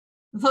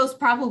Those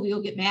probably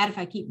will get mad if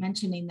I keep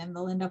mentioning them.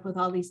 They'll end up with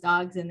all these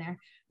dogs in there.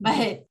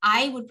 But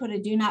I would put a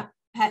do not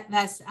pet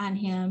vest on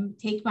him,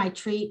 take my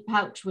treat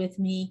pouch with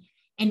me,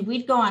 and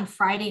we'd go on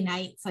Friday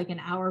nights, like an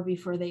hour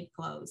before they'd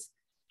close.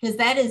 Because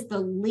that is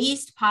the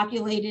least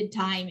populated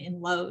time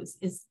in Lowe's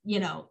is,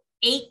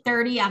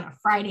 8:30 on a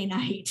Friday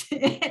night.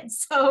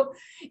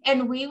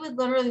 and we would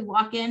literally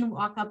walk in,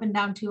 walk up and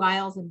down 2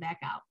 aisles and back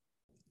out.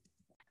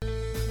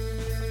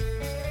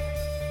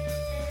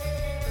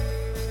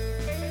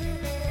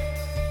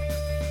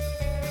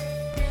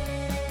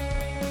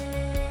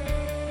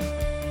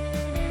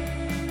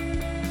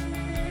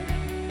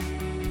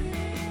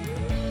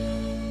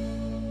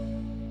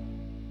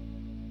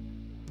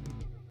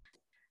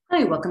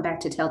 Hi, welcome back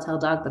to Telltale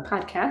Dog, the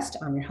podcast.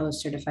 I'm your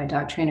host, certified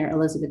dog trainer,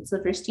 Elizabeth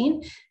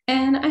Silverstein,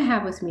 and I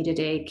have with me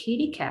today,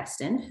 Katie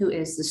Kasten, who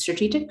is the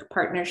Strategic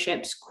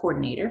Partnerships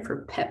Coordinator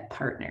for Pet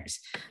Partners.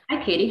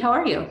 Hi, Katie, how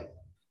are you?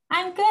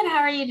 I'm good. How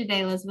are you today,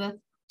 Elizabeth?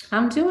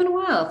 I'm doing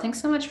well.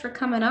 Thanks so much for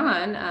coming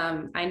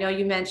on. I know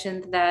you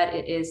mentioned that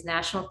it is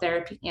National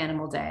Therapy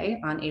Animal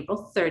Day on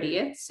April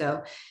 30th,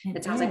 so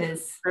it sounds like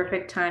it's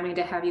perfect timing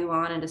to have you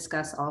on and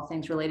discuss all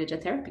things related to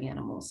therapy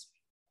animals.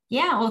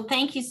 Yeah, well,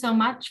 thank you so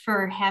much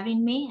for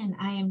having me. And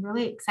I am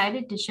really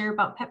excited to share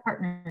about Pet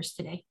Partners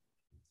today.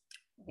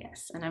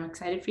 Yes, and I'm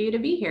excited for you to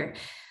be here.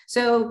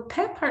 So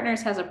Pet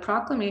Partners has a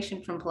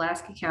proclamation from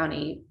Pulaski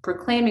County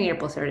proclaiming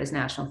April 3rd as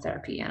National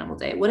Therapy Animal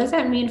Day. What does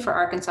that mean for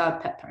Arkansas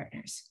Pet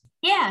Partners?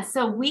 Yeah,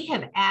 so we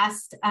have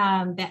asked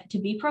that to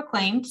be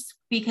proclaimed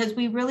because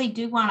we really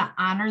do want to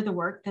honor the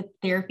work that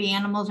therapy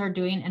animals are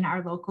doing in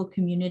our local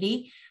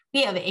community.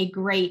 We have a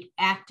great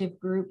active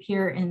group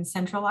here in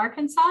Central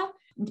Arkansas.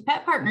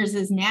 Pet Partners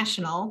is a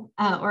national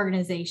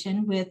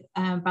organization with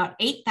about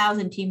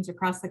 8,000 teams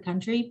across the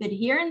country. But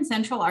here in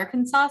Central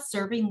Arkansas,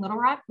 serving Little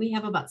Rock, we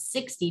have about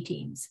 60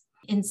 teams.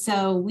 And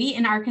so we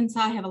in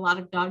Arkansas have a lot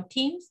of dog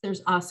teams.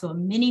 There's also a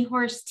mini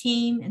horse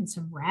team and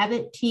some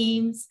rabbit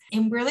teams,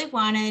 and really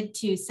wanted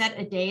to set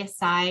a day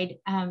aside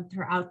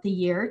throughout the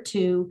year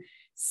to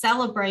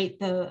celebrate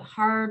the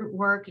hard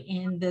work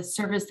and the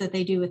service that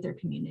they do with their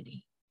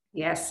community.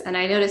 Yes, and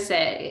I noticed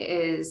that it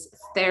is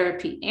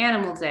Therapy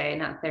Animal Day,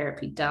 not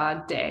Therapy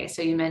Dog Day.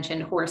 So you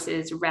mentioned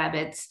horses,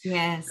 rabbits.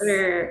 Yes.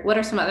 What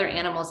are some other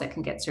animals that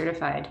can get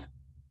certified?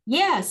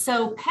 Yeah,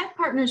 so Pet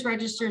Partners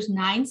registers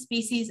 9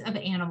 species of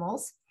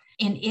animals,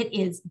 and it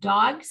is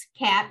dogs,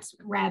 cats,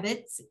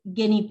 rabbits,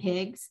 guinea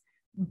pigs,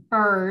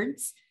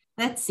 birds.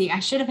 Let's see,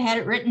 I should have had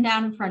it written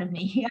down in front of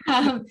me.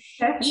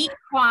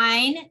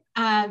 Equine,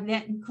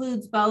 that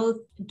includes both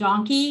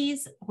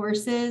donkeys,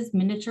 horses,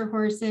 miniature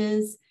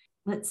horses.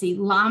 Let's see,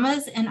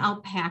 llamas and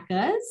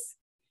alpacas.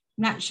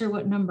 I'm not sure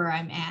what number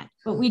I'm at,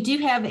 but we do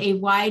have a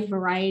wide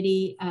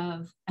variety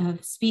of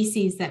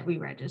species that we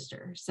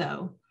register.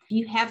 So if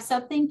you have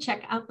something,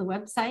 check out the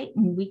website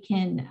and we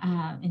can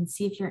and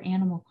see if your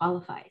animal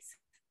qualifies.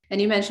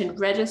 And you mentioned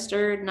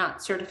registered,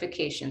 not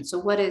certification. So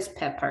what is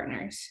Pet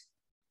Partners?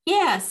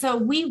 Yeah, so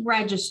we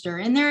register,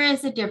 and there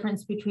is a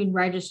difference between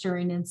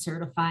registering and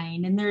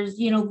certifying, and there's,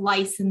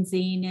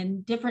 licensing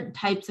and different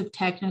types of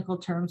technical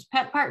terms.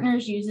 Pet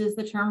Partners uses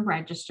the term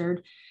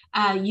registered.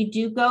 You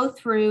do go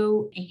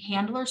through a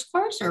handler's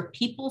course or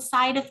people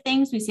side of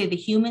things. We say the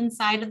human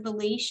side of the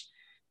leash.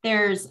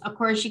 There's a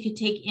course you could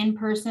take in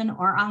person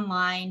or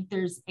online.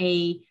 There's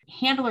a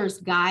handler's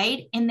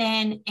guide and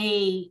then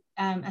a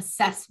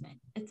assessment.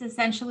 It's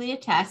essentially a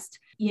test,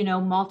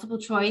 multiple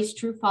choice,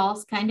 true,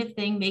 false kind of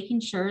thing, making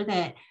sure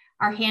that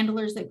our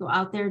handlers that go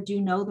out there do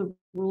know the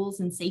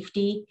rules and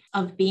safety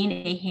of being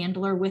a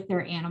handler with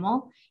their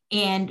animal.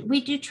 And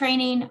we do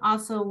training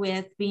also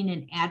with being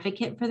an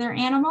advocate for their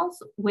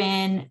animals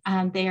when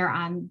they are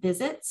on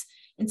visits.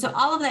 And so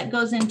all of that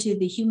goes into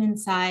the human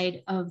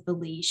side of the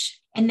leash.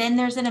 And then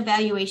there's an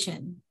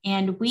evaluation,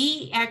 and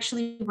we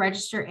actually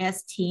register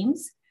as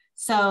teams.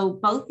 So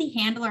both the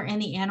handler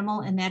and the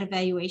animal in that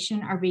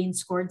evaluation are being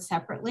scored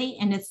separately,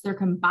 and it's their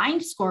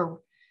combined score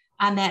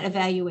on that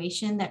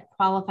evaluation that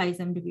qualifies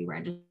them to be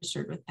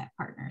registered with Pet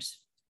Partners.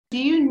 Do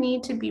you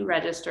need to be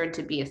registered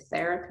to be a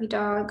therapy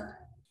dog?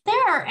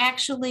 There are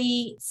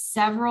actually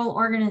several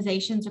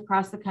organizations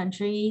across the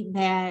country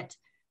that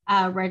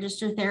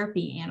register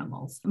therapy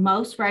animals.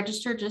 Most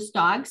register just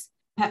dogs.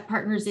 Pet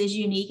Partners is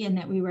unique in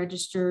that we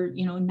register,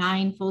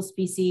 9 full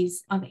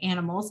species of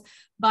animals.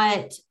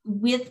 But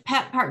with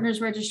Pet Partners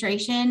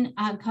registration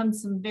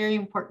comes some very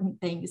important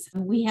things.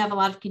 We have a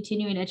lot of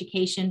continuing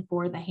education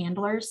for the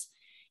handlers,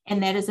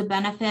 and that is a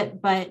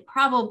benefit, but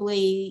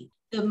probably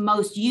the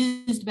most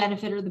used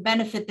benefit, or the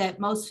benefit that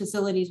most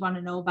facilities want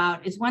to know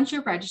about, is once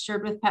you're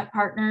registered with Pet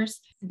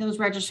Partners, those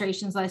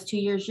registrations last 2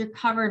 years, you're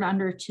covered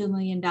under $2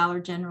 million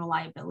general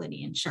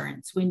liability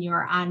insurance when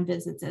you're on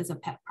visits as a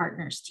Pet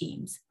Partners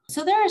teams.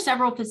 So there are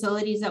several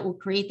facilities that will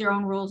create their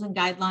own rules and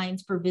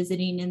guidelines for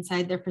visiting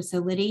inside their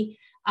facility,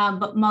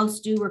 but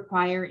most do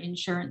require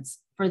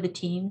insurance for the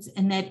teams,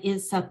 and that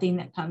is something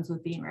that comes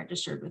with being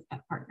registered with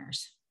Pet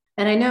Partners.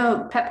 And I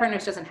know Pet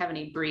Partners doesn't have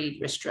any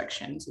breed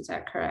restrictions, is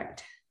that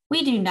correct?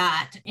 We do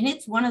not. And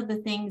it's one of the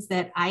things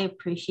that I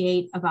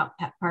appreciate about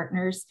Pet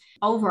Partners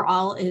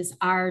overall is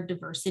our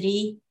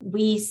diversity.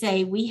 We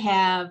say we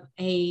have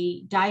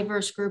a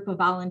diverse group of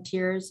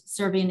volunteers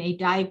serving a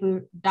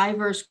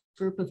diverse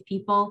group of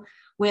people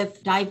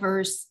with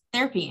diverse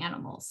therapy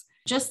animals.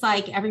 Just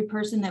like every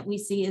person that we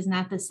see is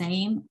not the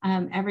same,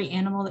 every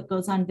animal that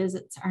goes on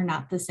visits are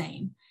not the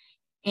same.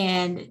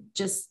 And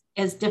just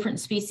as different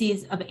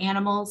species of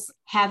animals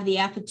have the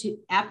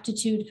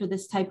aptitude for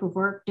this type of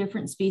work,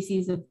 different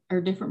species of or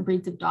different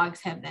breeds of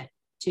dogs have that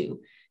too.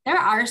 There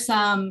are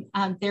some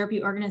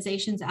therapy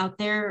organizations out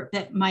there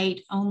that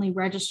might only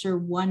register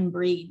one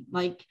breed,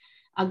 like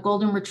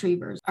golden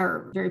retrievers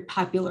are very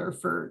popular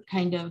for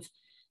kind of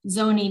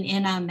zoning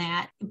in on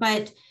that.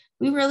 But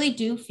we really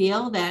do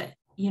feel that,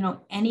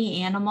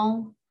 any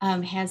animal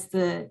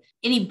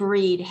any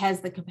breed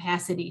has the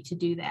capacity to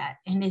do that.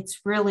 And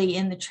it's really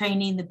in the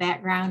training, the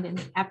background, and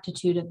the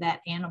aptitude of that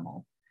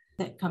animal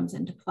that comes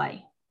into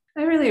play.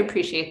 I really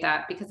appreciate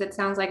that because it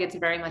sounds like it's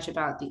very much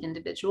about the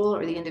individual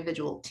or the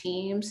individual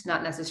teams,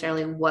 not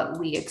necessarily what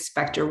we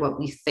expect or what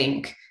we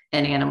think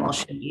an animal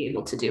should be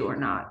able to do or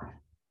not.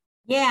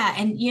 Yeah.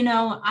 And,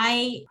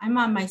 I'm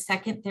on my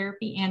second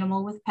therapy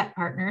animal with Pet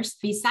Partners.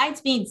 Besides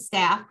being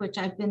staff, which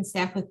I've been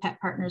staff with Pet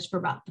Partners for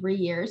about 3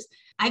 years,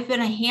 I've been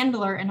a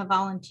handler and a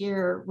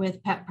volunteer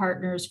with Pet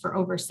Partners for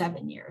over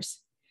 7 years.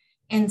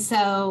 And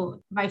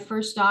so my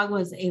first dog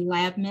was a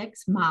lab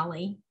mix,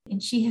 Molly,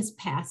 and she has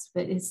passed,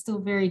 but it's still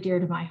very dear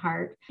to my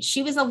heart.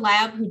 She was a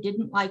lab who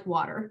didn't like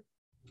water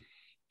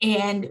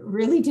and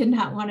really did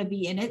not want to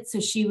be in it. So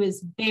she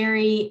was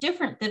very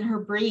different than her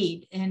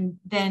breed and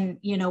then,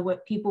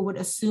 what people would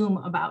assume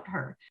about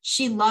her.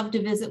 She loved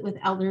to visit with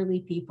elderly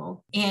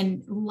people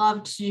and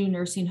loved to do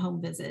nursing home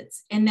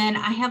visits. And then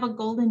I have a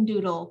golden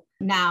doodle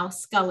now,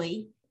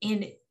 Scully,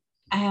 and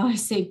I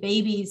always say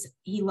babies,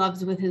 he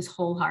loves with his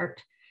whole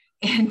heart.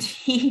 And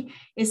he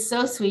is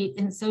so sweet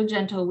and so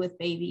gentle with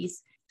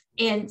babies.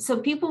 And so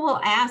people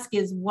will ask,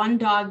 is one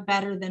dog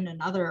better than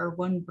another or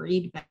one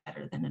breed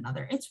better than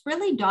another? It's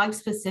really dog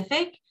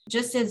specific,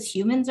 just as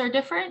humans are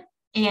different.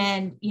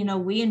 And,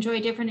 we enjoy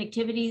different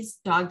activities,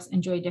 dogs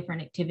enjoy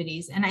different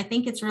activities. And I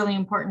think it's really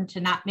important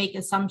to not make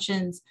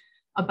assumptions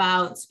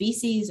about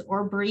species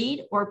or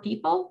breed or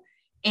people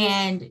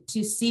and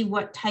to see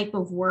what type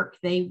of work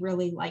they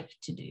really like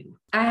to do.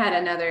 I had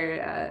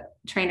another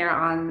trainer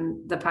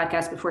on the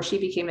podcast before she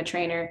became a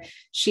trainer.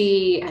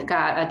 She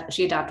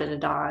adopted a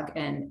dog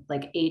and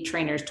like 8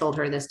 trainers told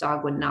her this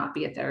dog would not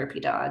be a therapy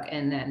dog.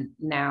 And then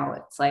now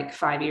it's like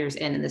 5 years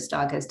in and this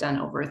dog has done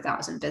over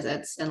 1,000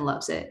 visits and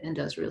loves it and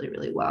does really,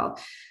 really well.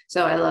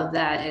 So I love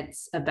that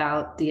it's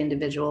about the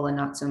individual and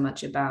not so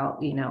much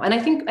about, and I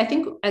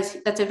think as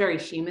that's a very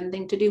human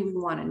thing to do. We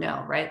want to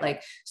know, right?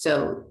 Like,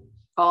 so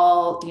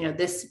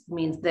this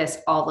means this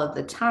all of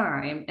the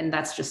time. And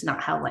that's just not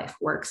how life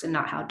works and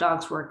not how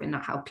dogs work and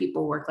not how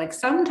people work. Like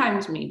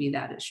sometimes maybe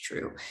that is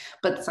true,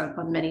 but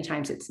many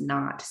times it's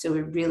not. So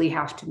we really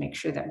have to make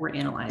sure that we're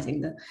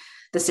analyzing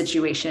the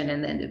situation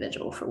and the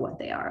individual for what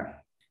they are.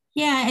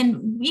 Yeah,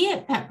 and we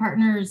at Pet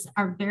Partners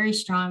are very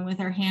strong with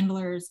our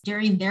handlers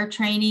during their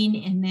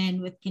training and then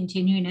with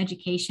continuing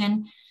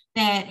education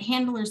that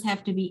handlers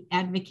have to be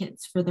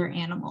advocates for their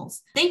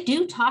animals. They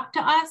do talk to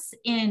us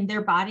in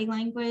their body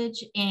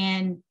language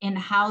and in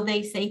how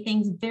they say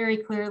things very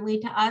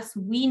clearly to us.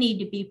 We need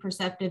to be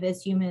perceptive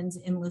as humans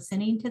in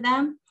listening to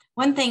them.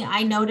 One thing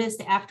I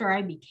noticed after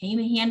I became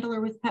a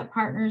handler with Pet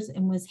Partners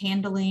and was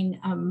handling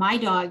my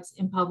dogs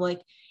in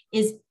public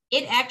is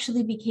it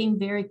actually became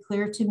very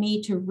clear to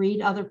me to read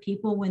other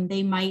people when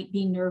they might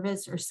be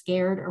nervous or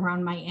scared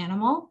around my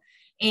animal,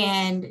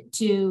 and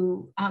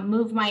to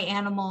move my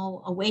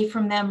animal away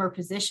from them or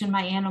position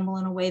my animal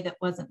in a way that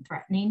wasn't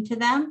threatening to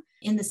them.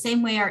 In the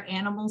same way, our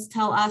animals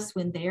tell us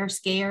when they are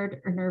scared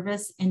or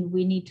nervous, and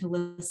we need to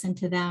listen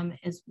to them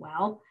as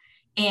well.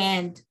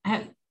 And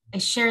I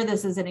share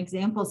this as an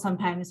example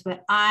sometimes,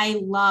 but I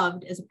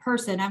loved as a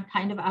person, I'm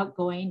kind of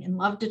outgoing and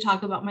love to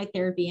talk about my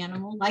therapy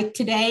animal, like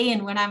today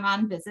and when I'm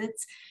on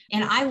visits.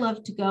 And I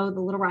love to go,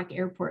 the Little Rock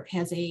Airport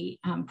has a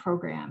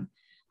program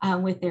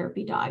with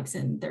therapy dogs,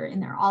 and they're in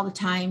there all the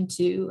time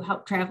to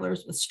help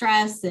travelers with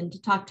stress and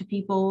to talk to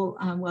people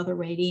while they're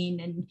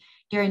waiting and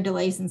during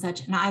delays and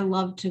such. And I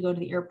love to go to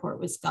the airport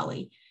with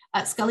Scully.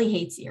 Scully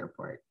hates the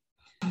airport.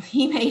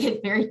 He made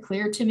it very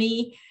clear to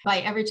me by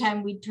every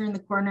time we'd turn the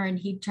corner and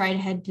he'd try to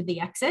head to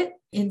the exit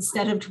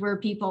instead of to where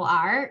people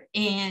are.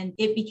 And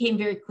it became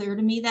very clear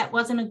to me that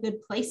wasn't a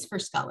good place for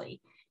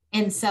Scully.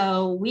 And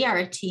so we are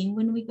a team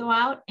when we go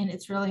out, and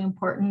it's really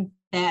important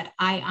that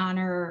I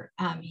honor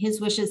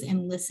his wishes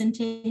and listen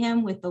to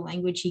him with the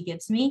language he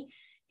gives me.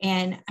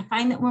 And I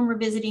find that when we're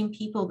visiting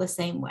people the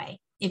same way,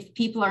 if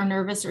people are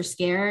nervous or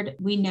scared,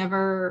 we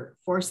never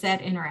force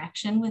that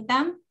interaction with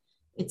them.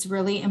 It's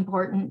really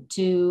important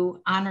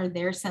to honor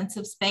their sense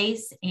of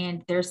space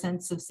and their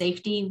sense of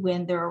safety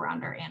when they're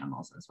around our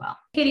animals as well.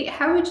 Katie,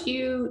 how would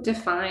you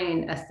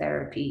define a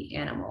therapy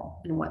animal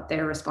and what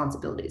their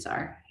responsibilities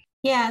are?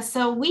 Yeah,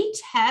 so we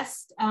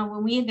test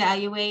when we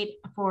evaluate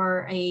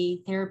for a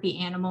therapy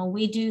animal,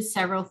 we do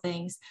several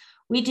things.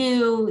 We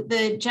do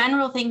the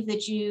general things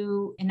that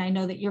and I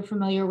know that you're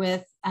familiar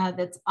with,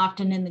 that's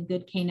often in the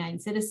Good Canine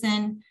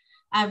Citizen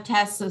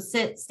test. So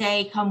sit,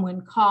 stay, come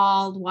when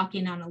called,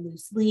 walking on a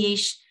loose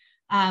leash.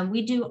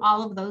 We do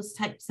all of those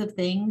types of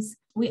things.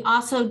 We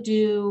also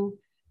do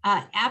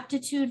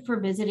aptitude for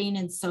visiting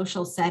in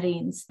social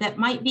settings that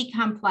might be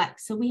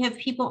complex. So we have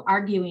people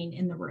arguing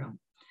in the room.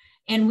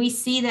 And we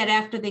see that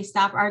after they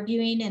stop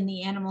arguing and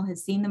the animal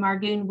has seen them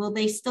arguing, will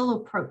they still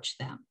approach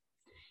them?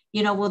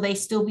 Will they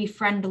still be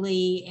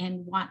friendly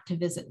and want to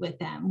visit with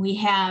them? We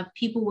have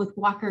people with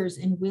walkers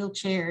and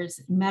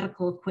wheelchairs,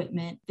 medical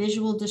equipment,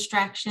 visual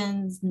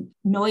distractions,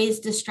 noise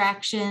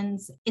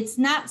distractions. It's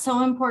not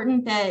so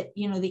important that,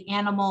 the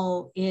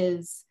animal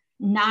is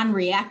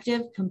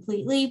non-reactive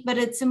completely, but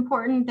it's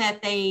important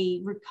that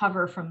they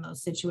recover from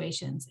those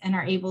situations and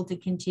are able to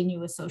continue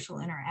with social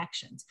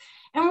interactions.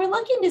 And we're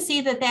looking to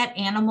see that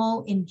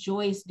animal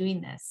enjoys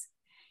doing this.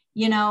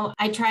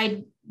 I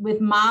tried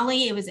with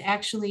Molly, it was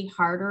actually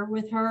harder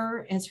with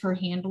her as her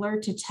handler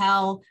to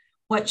tell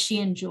what she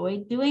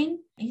enjoyed doing.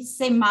 I used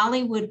to say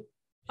Molly would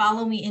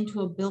follow me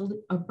into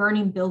a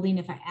burning building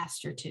if I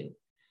asked her to.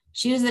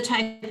 She was the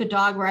type of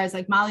dog where I was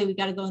like, Molly, we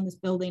got to go in this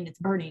building, it's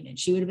burning. And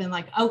she would have been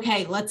like,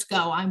 okay, let's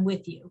go, I'm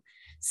with you.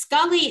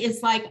 Scully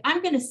is like,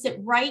 I'm going to sit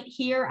right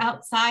here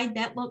outside.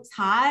 That looks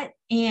hot.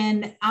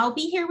 And I'll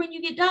be here when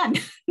you get done.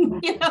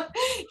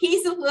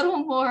 He's a little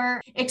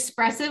more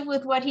expressive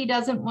with what he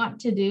doesn't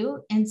want to do.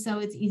 And so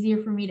it's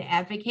easier for me to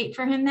advocate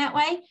for him that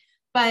way.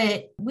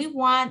 But we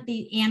want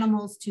the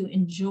animals to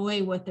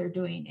enjoy what they're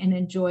doing and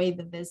enjoy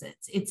the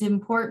visits. It's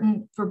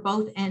important for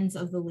both ends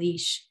of the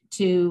leash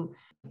to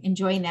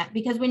enjoying that,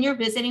 because when you're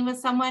visiting with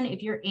someone,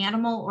 if your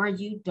animal or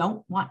you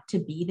don't want to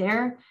be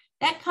there,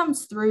 that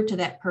comes through to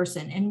that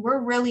person. And we're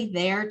really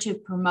there to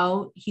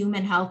promote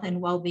human health and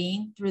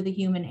well-being through the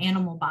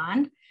human-animal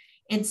bond.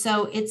 And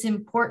so it's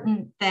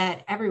important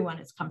that everyone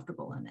is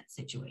comfortable in that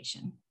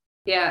situation.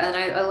 Yeah, and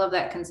I love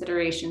that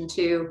consideration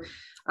too.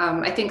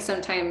 I think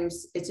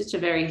sometimes it's just a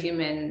very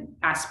human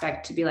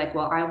aspect to be like,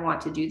 well, I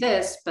want to do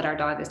this, but our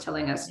dog is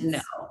telling us no.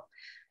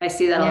 I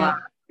see that a lot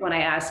when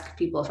I ask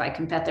people if I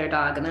can pet their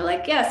dog, and they're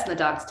like, yes, and the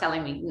dog's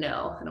telling me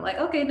no. And I'm like,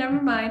 okay,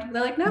 never mind. And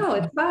they're like, no,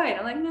 it's fine.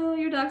 I'm like, no,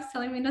 your dog's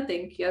telling me no,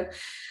 thank you.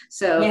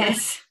 So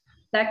yes,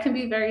 that can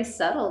be very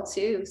subtle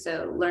too.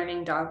 So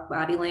learning dog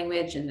body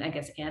language and I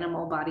guess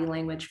animal body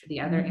language for the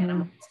other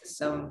animals is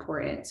so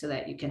important so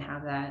that you can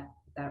have that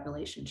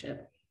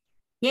relationship.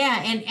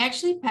 Yeah, and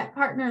actually Pet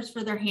Partners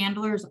for their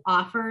handlers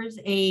offers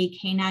a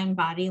canine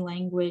body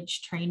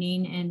language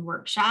training and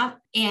workshop.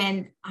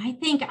 And I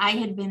think I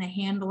had been a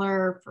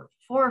handler for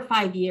 4 or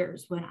 5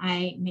 years when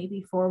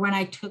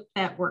I took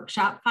that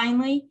workshop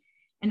finally.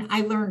 And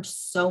I learned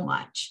so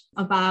much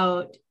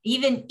about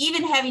even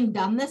having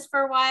done this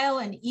for a while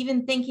and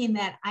even thinking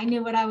that I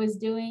knew what I was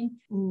doing.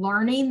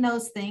 Learning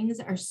those things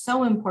are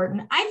so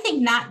important. I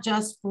think not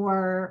just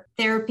for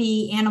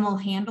therapy animal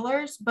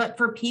handlers, but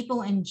for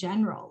people in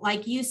general.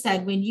 Like you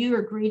said, when you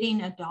are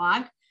greeting a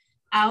dog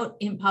out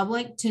in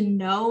public, to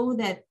know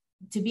that,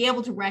 to be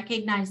able to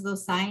recognize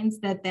those signs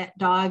that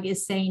dog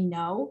is saying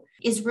no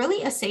is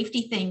really a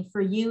safety thing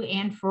for you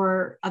and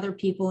for other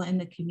people in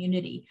the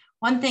community.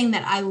 One thing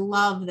that I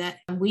love that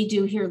we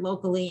do here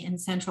locally in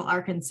Central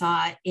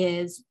Arkansas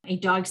is a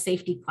dog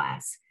safety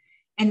class.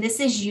 And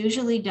this is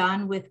usually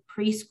done with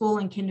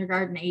preschool and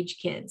kindergarten age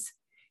kids,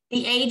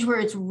 the age where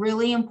it's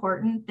really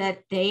important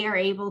that they are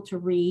able to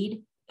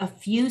read a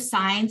few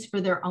signs for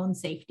their own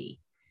safety.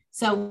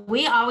 So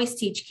we always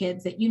teach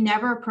kids that you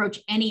never approach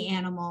any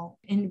animal,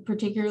 and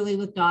particularly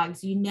with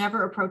dogs, you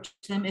never approach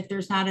them if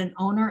there's not an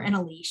owner and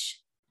a leash.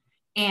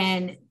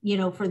 And,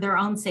 for their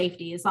own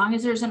safety, as long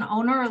as there's an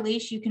owner or a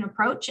leash, you can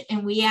approach.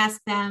 And we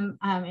ask them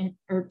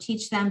or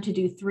teach them to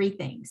do 3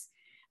 things.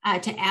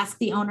 To ask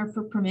the owner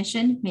for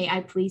permission. May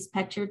I please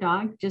pet your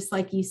dog? Just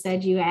like you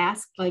said, you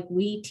asked, like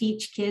we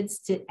teach kids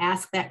to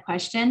ask that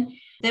question.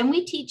 Then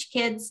we teach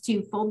kids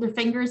to fold their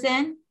fingers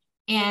in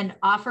and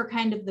offer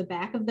kind of the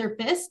back of their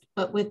fist,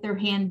 but with their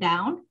hand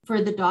down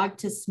for the dog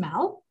to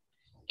smell,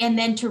 and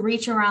then to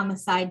reach around the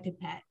side to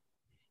pet.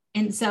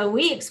 And so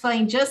we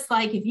explain, just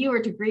like if you were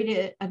to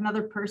greet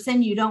another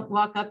person, you don't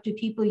walk up to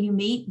people you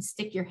meet and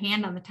stick your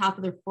hand on the top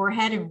of their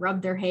forehead and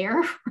rub their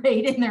hair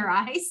right in their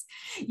eyes.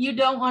 You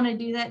don't want to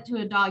do that to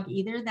a dog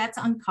either. That's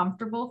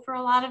uncomfortable for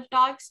a lot of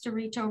dogs to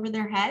reach over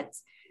their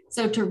heads.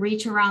 So to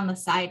reach around the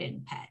side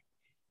and pet.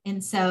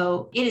 And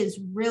so it is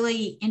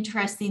really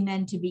interesting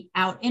then to be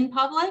out in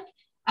public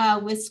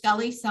with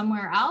Scully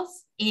somewhere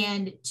else,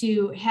 and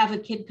to have a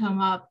kid come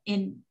up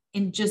and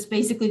just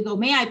basically go,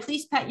 may I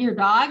please pet your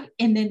dog?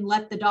 And then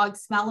let the dog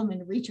smell them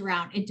and reach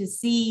around. And to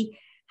see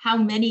how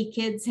many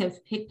kids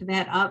have picked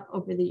that up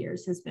over the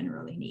years has been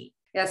really neat.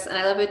 Yes. And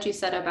I love what you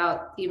said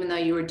about, even though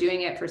you were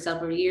doing it for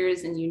several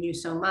years and you knew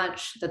so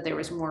much, that there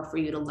was more for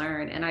you to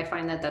learn. And I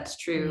find that that's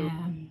true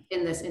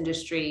in this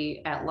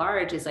industry at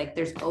large, is like,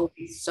 there's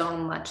always so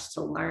much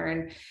to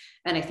learn.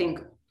 And I think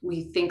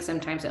we think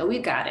sometimes, oh, we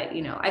got it.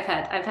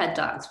 I've had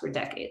dogs for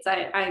decades.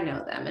 I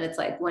know them. And it's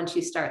like, once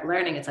you start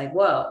learning, it's like,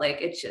 whoa,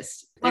 like it's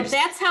just. Well,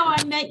 that's how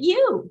I met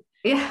you.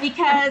 Yeah.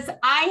 Because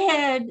I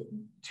had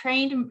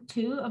trained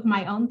 2 of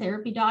my own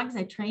therapy dogs.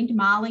 I trained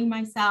Molly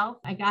myself.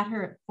 I got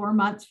her at 4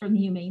 months from the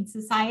Humane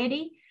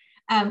Society,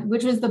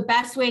 which was the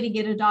best way to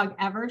get a dog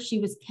ever. She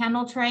was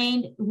kennel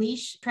trained,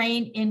 leash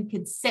trained, and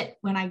could sit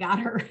when I got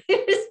her.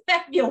 It was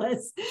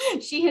fabulous.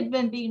 She had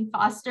been being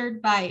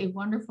fostered by a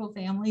wonderful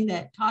family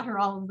that taught her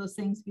all of those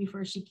things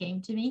before she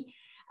came to me.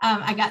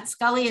 I got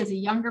Scully as a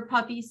younger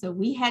puppy, so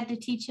we had to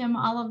teach him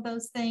all of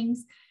those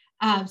things.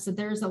 So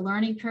there's a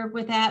learning curve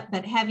with that,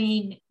 but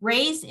having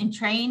raised and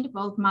trained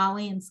both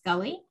Molly and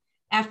Scully,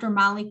 after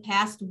Molly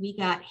passed, we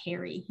got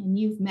Harry, and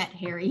you've met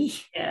Harry.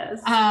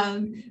 Yes.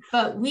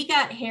 But we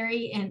got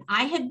Harry, and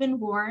I had been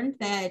warned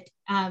that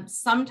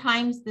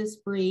sometimes this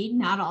breed,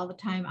 not all the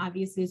time,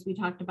 obviously, as we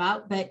talked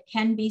about, but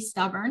can be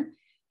stubborn.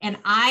 And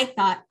I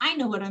thought, I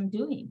know what I'm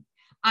doing.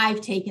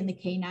 I've taken the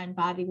canine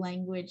body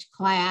language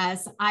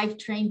class. I've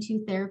trained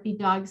 2 therapy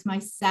dogs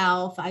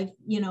myself. I've,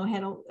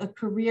 had a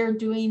career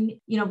doing,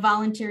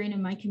 volunteering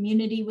in my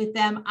community with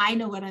them. I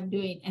know what I'm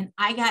doing. And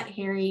I got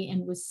Harry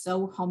and was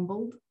so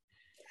humbled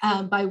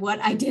by what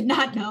I did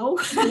not know.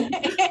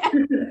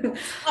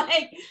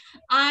 Like,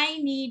 I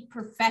need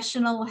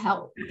professional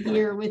help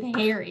here with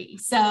Harry.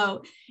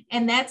 So,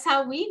 and that's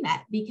how we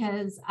met,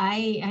 because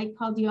I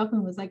called you up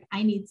and was like,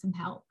 I need some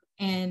help.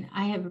 And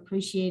I have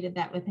appreciated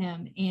that with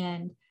him.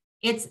 And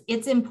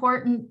it's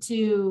important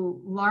to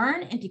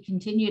learn and to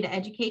continue to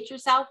educate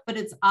yourself, but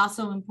it's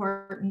also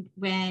important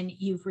when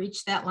you've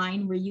reached that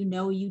line where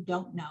you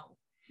don't know,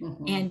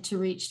 and to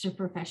reach to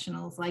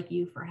professionals like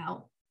you for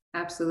help.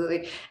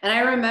 Absolutely. And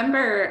I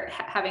remember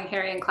having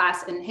Harry in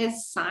class, and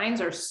his signs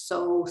are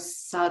so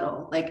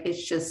subtle. Like he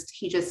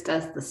just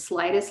does the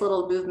slightest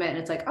little movement, and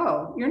it's like,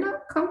 oh, you're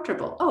not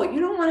comfortable. Oh, you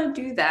don't want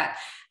to do that.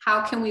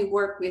 How can we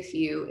work with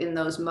you in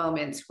those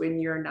moments when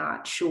you're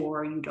not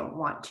sure, you don't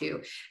want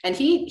to? And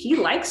he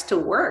likes to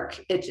work.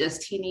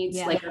 He needs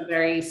like a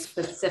very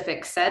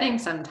specific setting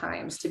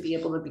sometimes to be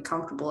able to be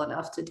comfortable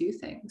enough to do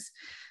things.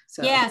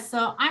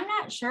 So I'm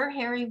not sure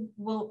Harry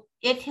will,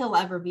 if he'll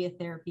ever be a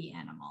therapy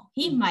animal.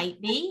 He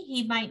might be,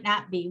 he might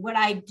not be. What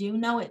I do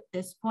know at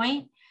this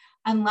point,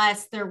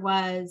 unless there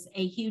was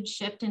a huge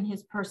shift in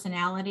his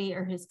personality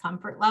or his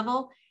comfort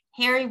level,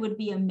 Harry would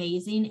be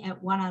amazing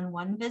at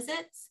one-on-one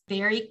visits,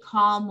 very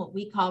calm, what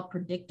we call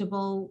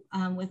predictable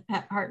with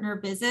pet partner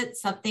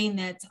visits, something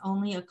that's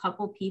only a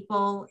couple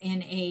people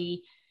in a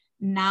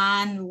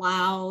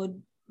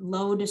non-loud,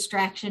 low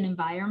distraction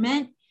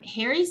environment.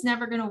 Harry's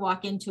never going to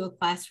walk into a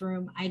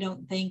classroom, I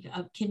don't think,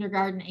 of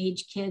kindergarten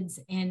age kids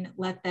and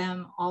let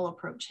them all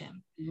approach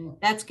him.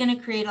 That's going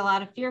to create a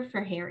lot of fear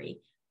for Harry.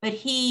 But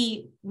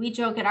we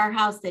joke at our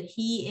house that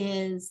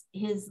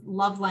his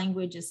love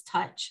language is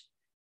touch.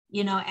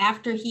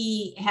 After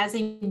he has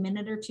a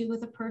minute or 2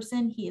 with a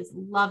person, he is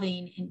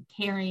loving and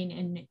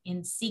caring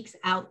and seeks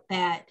out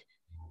that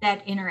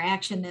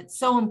interaction that's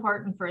so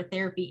important for a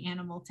therapy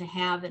animal to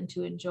have and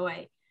to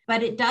enjoy.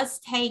 But it does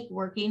take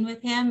working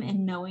with him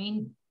and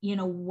knowing,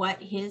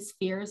 what his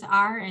fears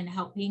are and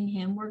helping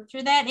him work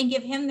through that and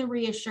give him the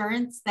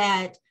reassurance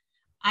that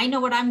I know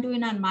what I'm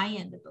doing on my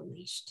end of the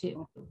leash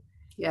too.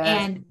 Yeah.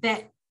 And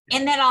that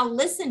I'll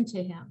listen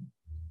to him,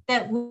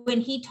 that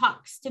when he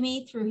talks to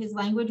me through his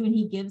language, when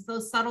he gives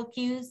those subtle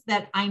cues,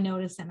 that I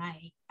notice and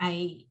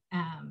I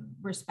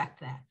respect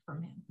that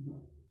from him.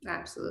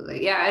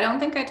 Absolutely. Yeah. I don't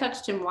think I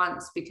touched him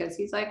once because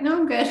he's like, no,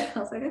 I'm good. I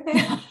was like, okay,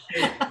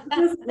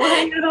 just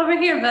hang it over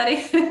here, buddy.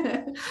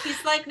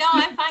 He's like, no,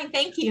 I'm fine.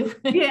 Thank you.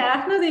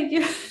 Yeah. No, thank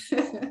you.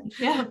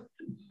 Yeah.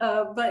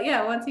 But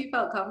yeah, once he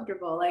felt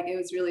comfortable, like it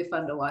was really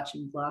fun to watch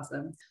him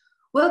blossom.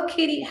 Well,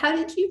 Katie, how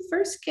did you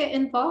first get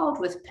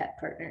involved with Pet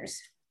Partners?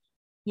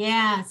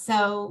 Yeah,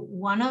 so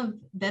one of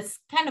this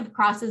kind of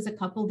crosses a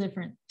couple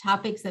different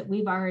topics that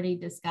we've already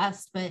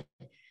discussed, but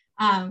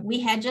we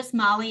had just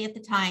Molly at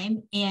the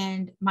time,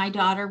 and my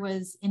daughter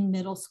was in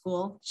middle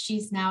school.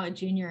 She's now a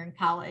junior in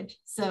college.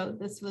 So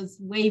this was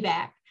way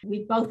back.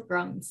 We've both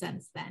grown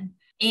since then.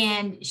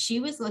 And she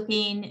was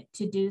looking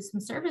to do some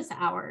service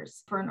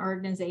hours for an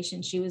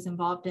organization she was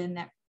involved in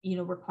that,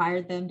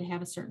 required them to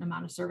have a certain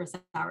amount of service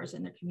hours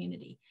in their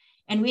community.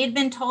 And we had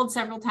been told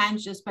several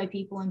times just by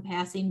people in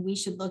passing, we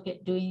should look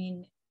at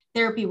doing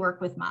therapy work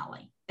with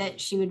Molly,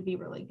 that she would be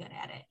really good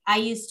at it. I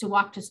used to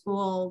walk to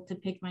school to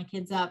pick my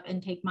kids up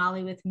and take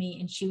Molly with me,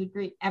 and she would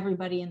greet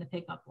everybody in the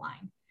pickup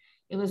line.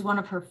 It was one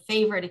of her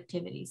favorite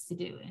activities to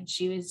do. And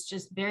she was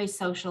just very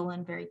social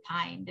and very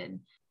kind.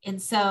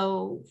 And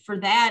so for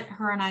that,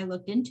 her and I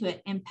looked into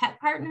it. And Pet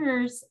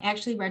Partners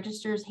actually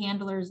registers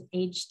handlers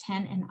age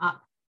 10 and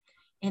up.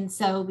 And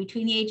so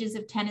between the ages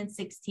of 10 and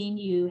 16,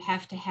 you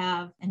have to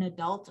have an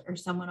adult or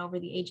someone over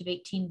the age of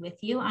 18 with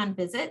you on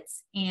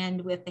visits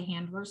and with the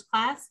handlers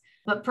class.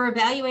 But for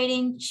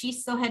evaluating, she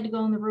still had to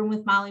go in the room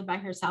with Molly by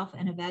herself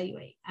and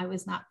evaluate. I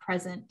was not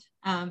present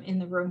in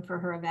the room for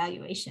her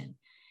evaluation.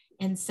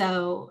 And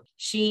so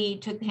she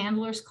took the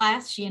handlers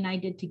class, she and I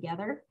did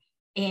together.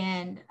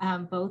 and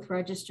both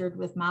registered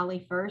with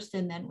Molly first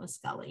and then with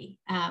Scully.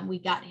 We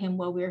got him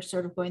while we were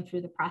sort of going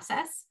through the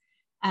process.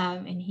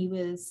 And he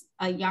was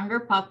a younger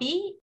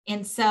puppy.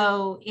 And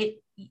so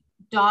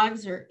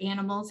dogs or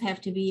animals have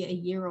to be a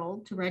year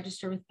old to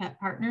register with Pet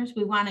Partners.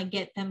 We want to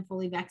get them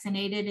fully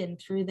vaccinated and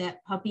through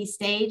that puppy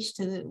stage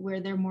to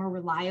where they're more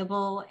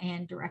reliable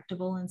and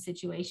directable in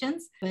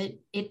situations. But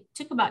it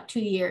took about 2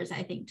 years,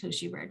 I think, till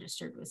she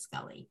registered with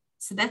Scully.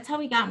 So that's how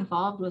we got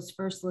involved, was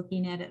first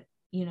looking at it,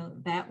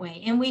 that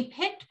way. And we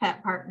picked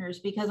Pet Partners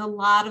because a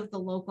lot of the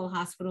local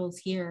hospitals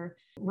here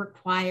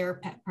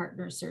require Pet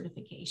Partners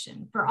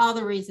certification for all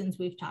the reasons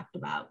we've talked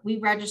about. We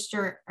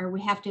register, or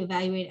we have to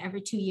evaluate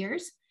every 2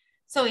 years.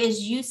 So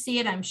as you see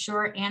it, I'm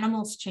sure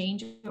animals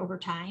change over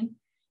time.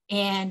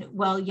 And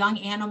while young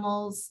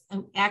animals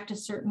act a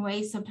certain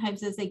way,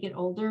 sometimes as they get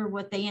older,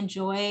 what they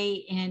enjoy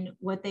and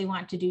what they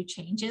want to do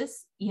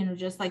changes,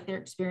 just like their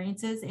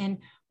experiences. And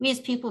we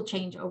as people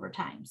change over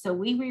time. So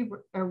we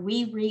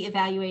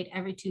reevaluate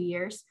every 2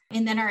 years.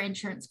 And then our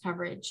insurance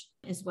coverage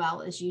as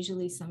well is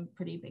usually some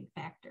pretty big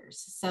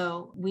factors.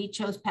 So we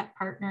chose Pet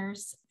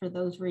Partners for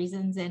those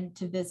reasons and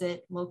to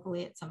visit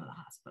locally at some of the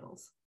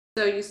hospitals.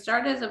 So you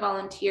started as a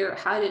volunteer.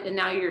 And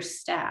now you're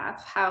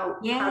staff. How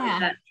did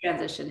that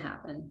transition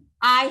happen?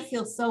 I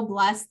feel so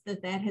blessed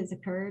that has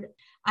occurred.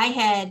 I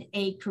had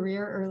a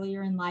career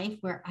earlier in life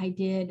where I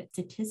did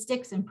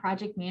statistics and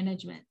project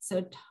management.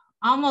 So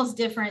almost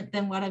different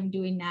than what I'm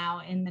doing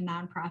now in the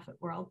nonprofit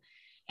world.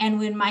 And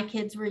when my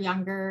kids were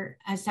younger,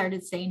 I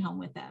started staying home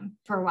with them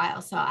for a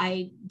while. So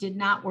I did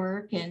not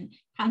work and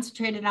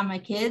concentrated on my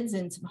kids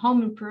and some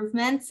home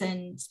improvements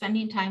and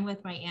spending time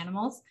with my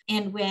animals.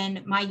 And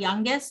when my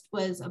youngest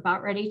was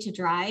about ready to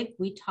drive,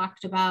 we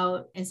talked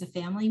about, as a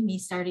family, me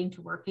starting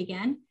to work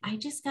again. I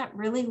just got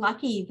really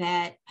lucky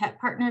that Pet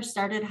Partners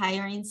started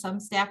hiring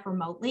some staff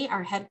remotely.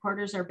 Our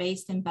headquarters are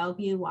based in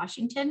Bellevue,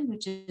 Washington,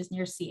 which is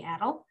near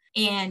Seattle.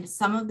 And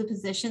some of the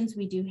positions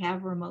we do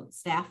have remote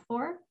staff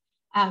for.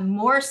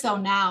 More so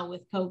now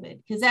with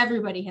COVID, because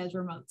everybody has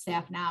remote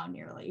staff now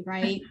nearly,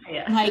 right?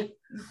 Yeah. Like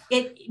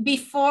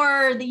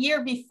the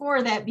year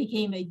before that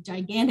became a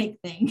gigantic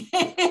thing.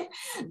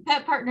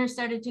 Pet Partners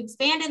started to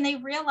expand, and they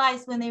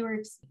realized when they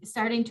were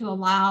starting to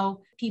allow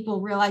people,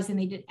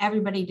 realizing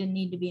everybody didn't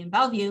need to be in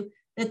Bellevue,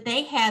 that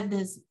they had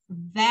this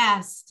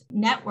vast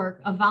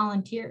network of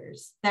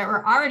volunteers that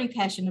were already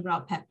passionate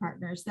about Pet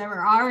Partners, that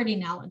were already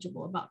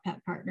knowledgeable about Pet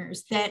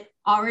Partners, that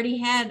already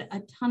had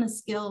a ton of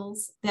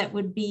skills that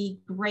would be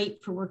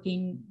great for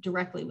working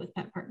directly with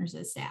Pet Partners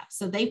as staff.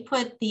 So they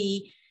put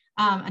the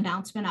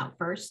announcement out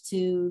first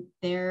to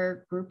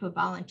their group of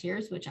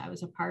volunteers, which I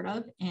was a part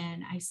of,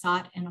 and I saw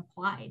it and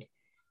applied.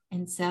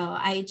 And so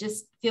I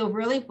just feel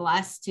really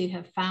blessed to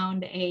have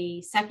found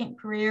a second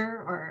career,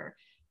 or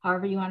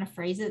however you want to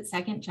phrase it,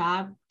 second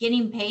job,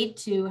 getting paid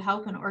to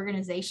help an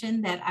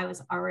organization that I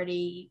was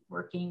already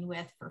working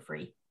with for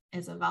free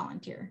as a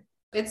volunteer.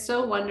 It's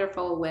so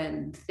wonderful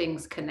when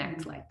things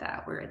connect like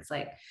that, where it's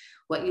like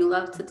what you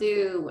love to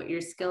do, what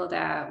you're skilled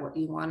at, what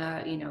you want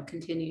to,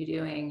 continue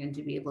doing, and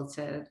to be able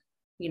to,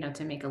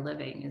 to make a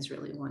living is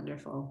really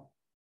wonderful.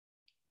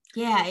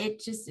 Yeah,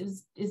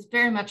 it's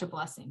very much a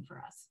blessing for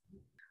us.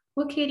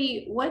 Well,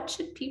 Katie, what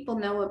should people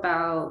know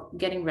about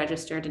getting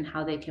registered and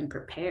how they can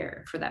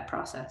prepare for that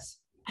process?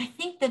 I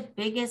think the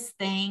biggest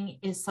thing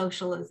is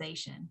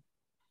socialization,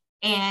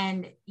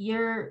 and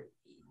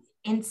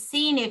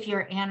seeing if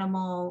your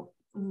animal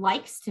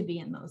likes to be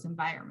in those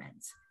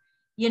environments.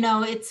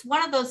 It's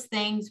one of those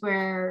things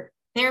where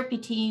therapy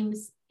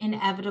teams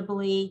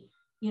inevitably,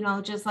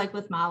 just like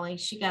with Molly,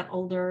 she got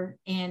older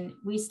and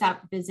we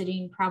stopped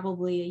visiting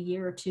probably a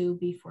year or two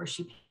before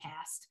she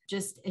passed.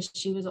 Just as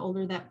she was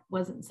older, that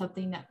wasn't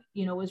something that,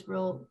 was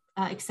real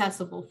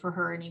accessible for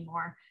her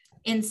anymore.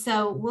 And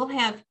so we'll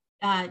have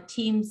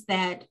teams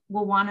that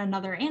will want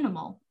another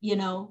animal,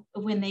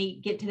 when they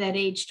get to that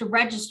age, to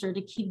register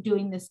to keep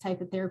doing this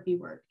type of therapy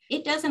work.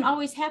 It doesn't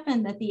always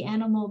happen that the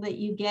animal that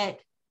you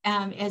get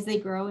as they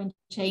grow and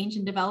change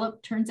and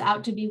develop turns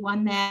out to be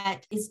one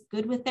that is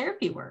good with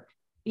therapy work,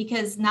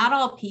 because not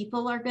all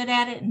people are good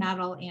at it and not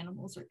all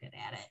animals are good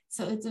at it.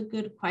 So it's a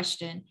good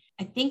question.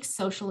 I think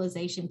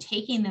socialization,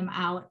 taking them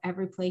out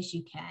every place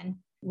you can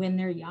when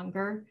they're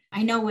younger.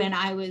 I know when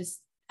I was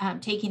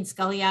taking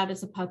Scully out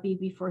as a puppy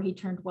before he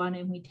turned 1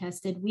 and we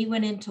tested, we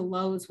went into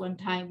Lowe's one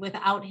time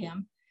without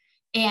him.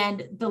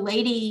 And the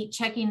lady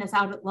checking us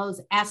out at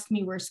Lowe's asked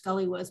me where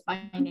Scully was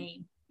by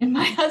name. And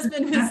my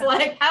husband was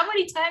like, how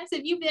many times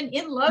have you been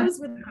in Lowe's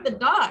with the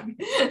dog?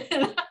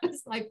 And I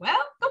was like, well,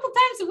 a couple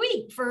times a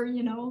week for,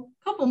 a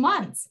couple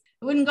months.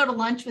 I wouldn't go to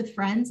lunch with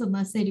friends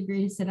unless they'd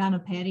agree to sit on a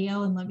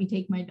patio and let me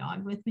take my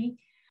dog with me.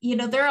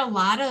 There are a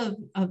lot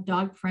of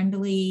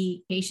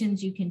dog-friendly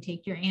locations you can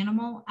take your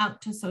animal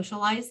out to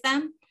socialize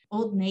them.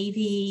 Old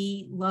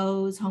Navy,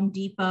 Lowe's, Home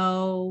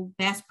Depot,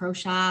 Bass Pro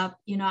Shop.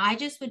 I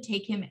just would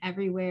take him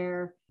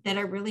everywhere that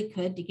I really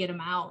could to get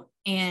him out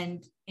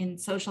and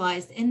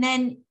socialized. And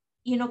then,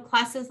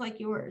 classes like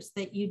yours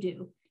that you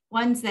do,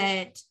 ones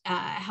that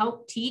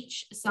help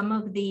teach some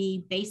of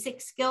the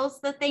basic skills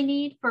that they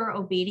need for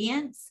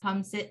obedience.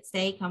 Come, sit,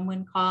 stay, come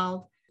when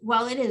called.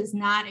 While it is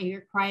not a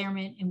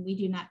requirement and we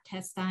do not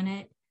test on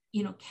it,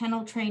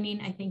 kennel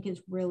training, I think,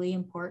 is really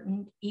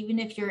important. Even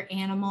if your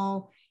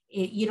animal,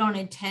 you don't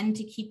intend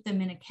to keep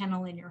them in a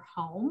kennel in your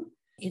home,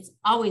 it's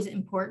always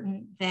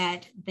important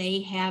that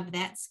they have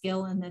that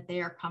skill and that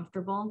they are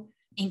comfortable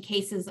in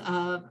cases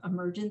of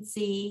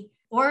emergency.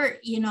 Or,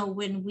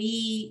 when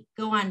we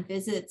go on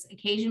visits,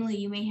 occasionally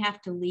you may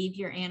have to leave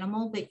your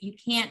animal, but you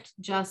can't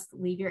just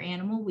leave your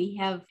animal. We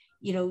have,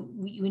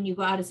 when you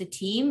go out as a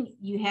team,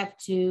 you have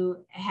to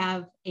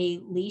have a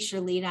leash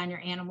or lead on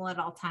your animal at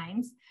all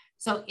times.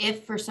 So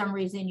if for some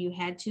reason you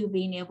had to,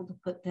 being able to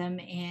put them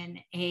in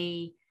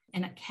a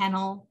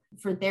kennel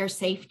for their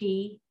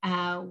safety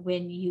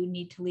when you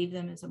need to leave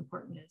them is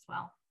important as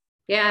well.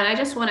 Yeah, and I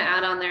just want to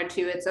add on there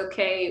too, it's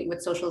okay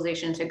with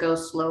socialization to go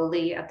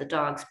slowly at the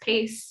dog's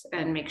pace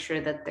and make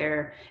sure that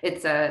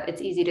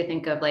it's easy to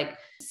think of like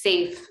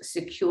safe,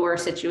 secure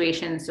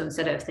situations. So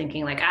instead of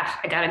thinking like,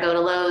 I got to go to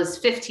Lowe's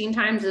 15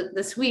 times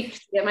this week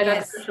to get my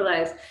dog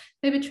socialized,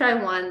 maybe try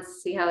once,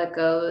 see how it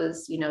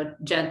goes,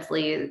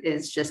 gently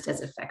is just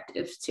as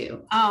effective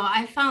too. Oh,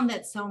 I found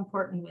that so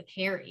important with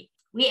Harry.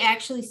 We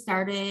actually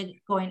started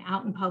going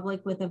out in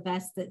public with a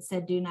vest that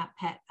said "Do not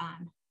pet"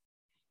 on.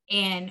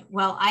 And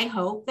well, I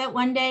hope that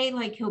one day,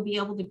 like, he'll be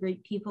able to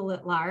greet people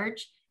at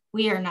large.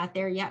 We are not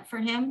there yet for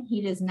him. He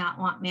does not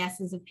want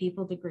masses of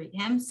people to greet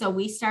him. So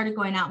we started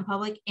going out in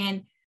public,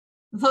 and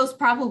those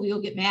probably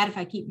will get mad if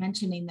I keep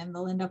mentioning them.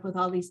 They'll end up with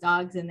all these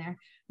dogs in there.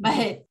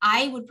 But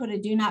I would put a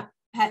 "Do not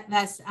pet"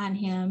 vest on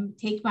him,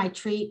 take my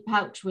treat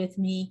pouch with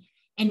me,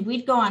 and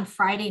we'd go on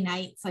Friday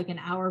nights, like an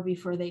hour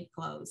before they'd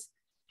close.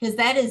 Because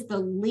that is the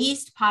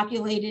least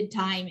populated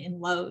time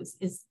in Lowe's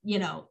is,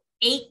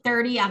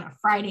 8:30 on a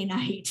Friday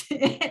night.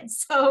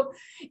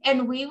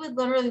 and we would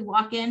literally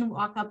walk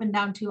up and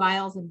down 2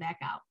 aisles and back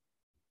out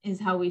is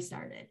how we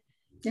started.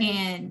 Yeah.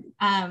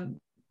 And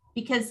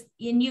because,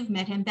 and you've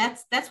met him,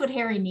 that's what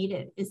Harry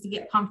needed, is to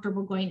get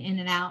comfortable going in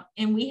and out.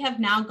 And we have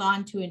now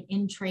gone to an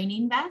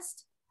in-training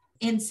vest.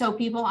 And so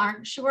people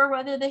aren't sure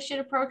whether they should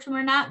approach him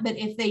or not, but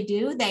if they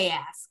do, they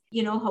ask.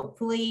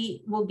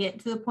 Hopefully we'll get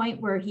to the point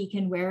where he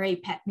can wear a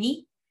pet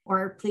me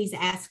or please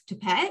ask to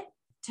pet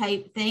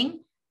type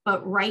thing.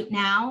 But right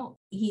now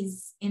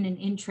he's in an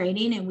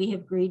in-training, and we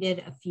have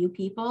greeted a few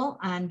people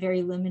on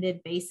very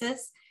limited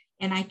basis.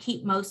 And I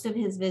keep most of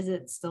his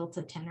visits still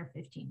to 10 or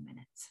 15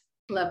 minutes.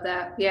 Love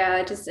that.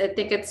 Yeah, I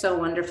think it's so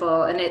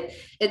wonderful. And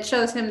it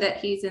shows him that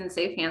he's in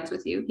safe hands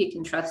with you. He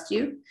can trust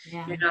you.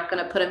 Yeah. You're not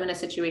going to put him in a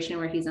situation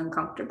where he's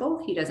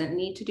uncomfortable. He doesn't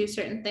need to do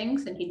certain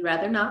things, and he'd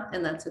rather not,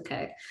 and that's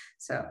okay.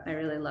 So I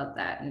really love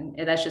that. And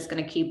that's just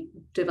going to keep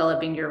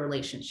developing your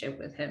relationship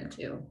with him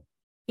too.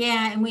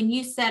 Yeah. And when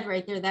you said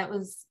right there, that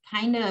was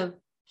kind of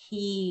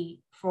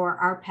key for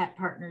our Pet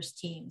Partners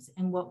teams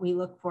and what we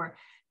look for,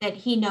 that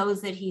he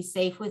knows that he's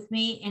safe with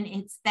me. And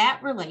it's that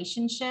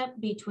relationship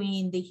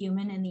between the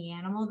human and the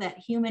animal, that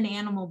human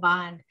animal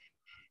bond,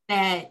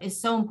 that is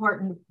so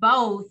important.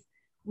 Both,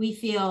 we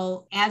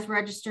feel as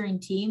registering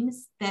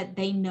teams, that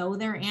they know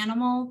their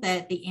animal,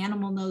 that the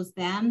animal knows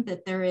them,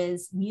 that there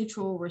is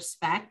mutual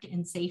respect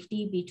and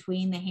safety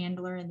between the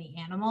handler and the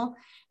animal.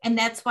 And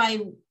that's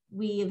why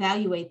we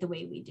evaluate the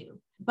way we do.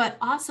 But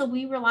also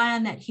we rely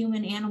on that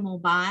human animal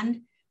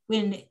bond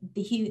when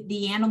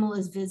the animal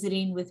is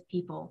visiting with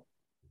people.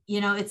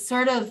 It's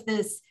sort of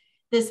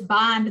this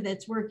bond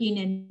that's working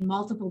in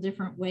multiple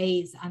different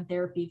ways on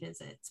therapy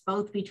visits,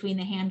 both between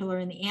the handler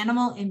and the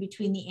animal, and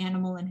between the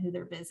animal and who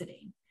they're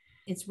visiting.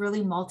 It's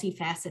really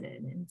multifaceted,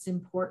 and it's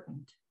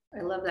important.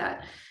 I love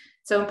that.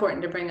 So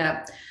important to bring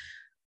up.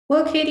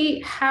 Well,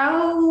 Katie,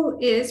 how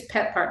is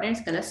Pet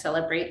Partners going to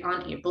celebrate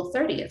on April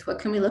 30th? What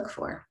can we look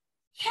for?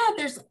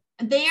 Yeah,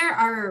 there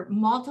are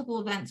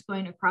multiple events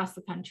going across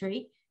the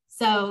country.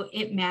 So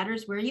it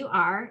matters where you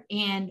are.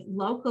 And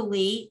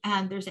locally,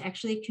 there's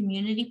actually a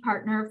community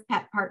partner of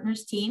Pet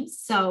Partners teams.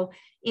 So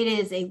it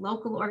is a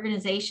local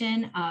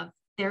organization of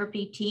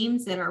therapy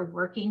teams that are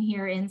working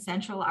here in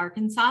Central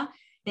Arkansas.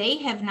 They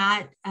have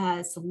not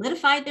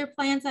solidified their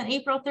plans on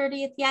April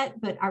 30th yet,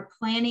 but are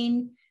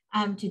planning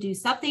to do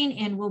something,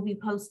 and we'll be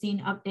posting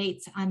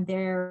updates on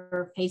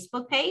their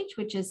Facebook page,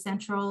 which is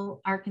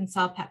Central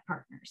Arkansas Pet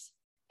Partners.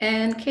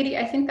 And Katie,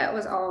 I think that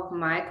was all of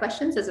my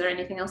questions. Is there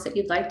anything else that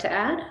you'd like to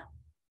add?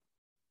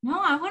 No,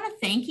 I want to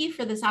thank you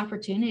for this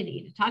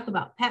opportunity to talk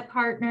about Pet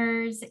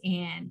Partners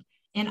and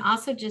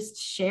also just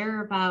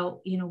share about,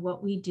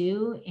 what we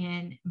do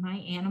and my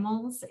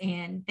animals.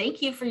 And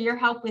thank you for your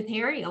help with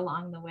Harry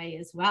along the way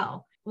as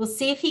well. We'll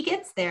see if he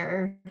gets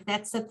there, if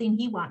that's something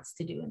he wants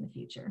to do in the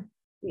future.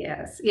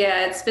 Yes.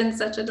 Yeah. It's been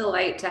such a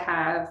delight to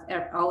have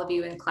all of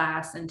you in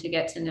class and to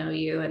get to know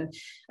you. And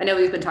I know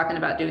we've been talking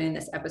about doing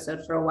this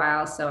episode for a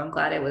while, so I'm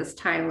glad it was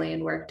timely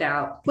and worked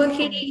out. Well,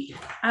 Katie,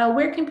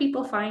 where can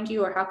people find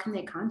you, or how can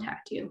they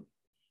contact you?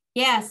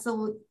 Yeah.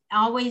 So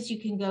always you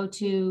can go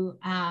to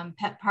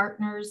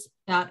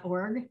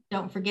petpartners.org.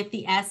 Don't forget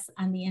the S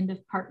on the end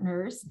of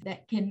partners.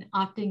 That can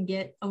often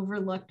get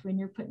overlooked when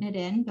you're putting it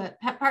in, but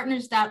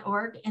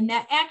petpartners.org. And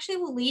that actually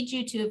will lead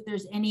you to if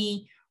there's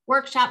any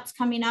workshops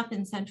coming up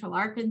in Central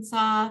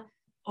Arkansas,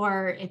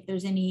 or if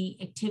there's any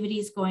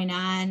activities going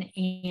on,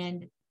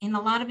 and a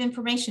lot of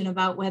information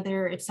about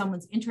whether if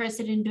someone's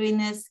interested in doing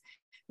this.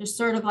 There's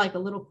sort of like a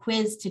little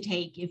quiz to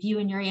take if you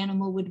and your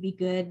animal would be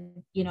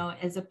good,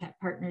 as a Pet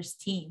Partners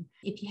team.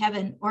 If you have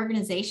an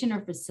organization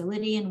or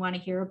facility and want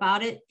to hear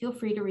about it, feel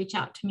free to reach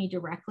out to me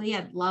directly.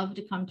 I'd love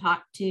to come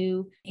talk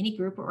to any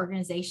group or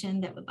organization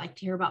that would like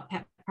to hear about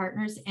Pet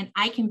Partners. And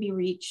I can be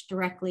reached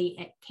directly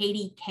at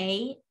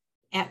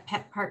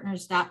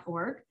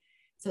katie@petpartners.org.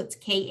 So it's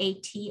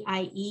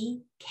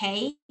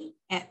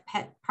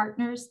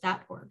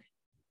KATIEK@petpartners.org.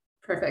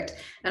 Perfect.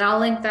 And I'll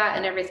link that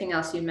and everything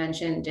else you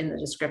mentioned in the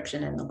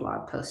description and the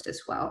blog post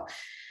as well.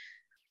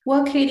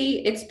 Well,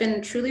 Katie, it's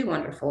been truly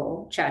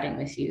wonderful chatting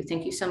with you.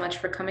 Thank you so much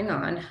for coming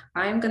on.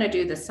 I'm going to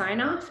do the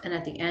sign off, and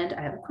at the end, I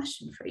have a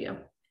question for you.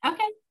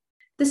 Okay.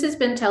 This has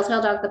been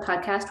Telltale Dog, the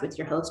podcast, with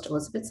your host,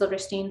 Elizabeth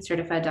Silverstein,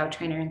 certified dog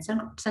trainer in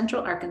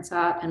Central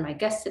Arkansas, and my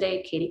guest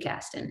today, Katie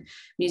Kasten.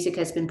 Music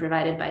has been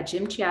provided by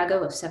Jim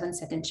Chiago of 7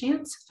 Second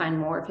Chance. Find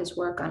more of his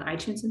work on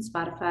iTunes and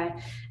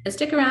Spotify, and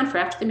stick around for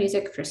after the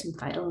music for some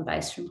vital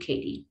advice from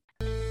Katie.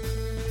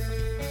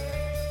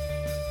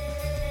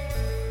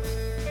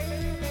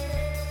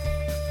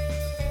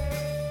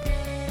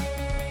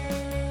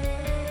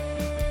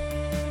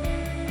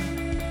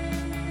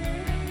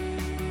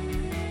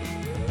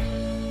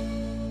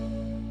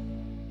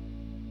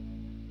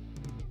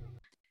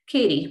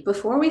 Katie,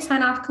 before we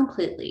sign off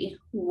completely,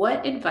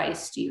 what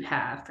advice do you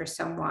have for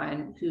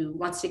someone who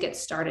wants to get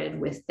started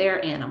with their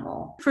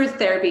animal for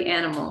therapy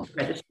animal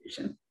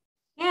registration?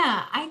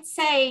 Yeah, I'd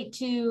say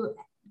to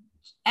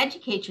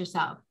educate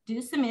yourself,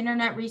 do some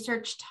internet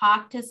research,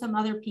 talk to some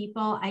other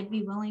people. I'd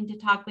be willing to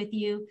talk with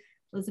you.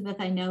 Elizabeth,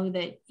 I know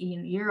that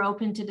you're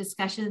open to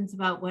discussions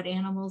about what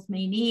animals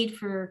may need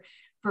for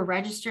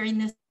registering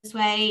this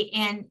way,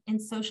 and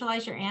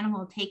socialize your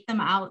animal, take them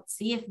out,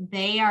 see if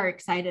they are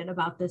excited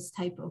about this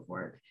type of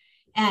work,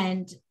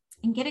 and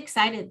get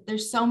excited.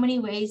 There's so many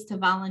ways to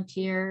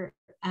volunteer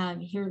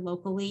here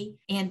locally,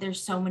 and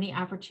there's so many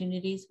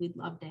opportunities. We'd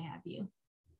love to have you.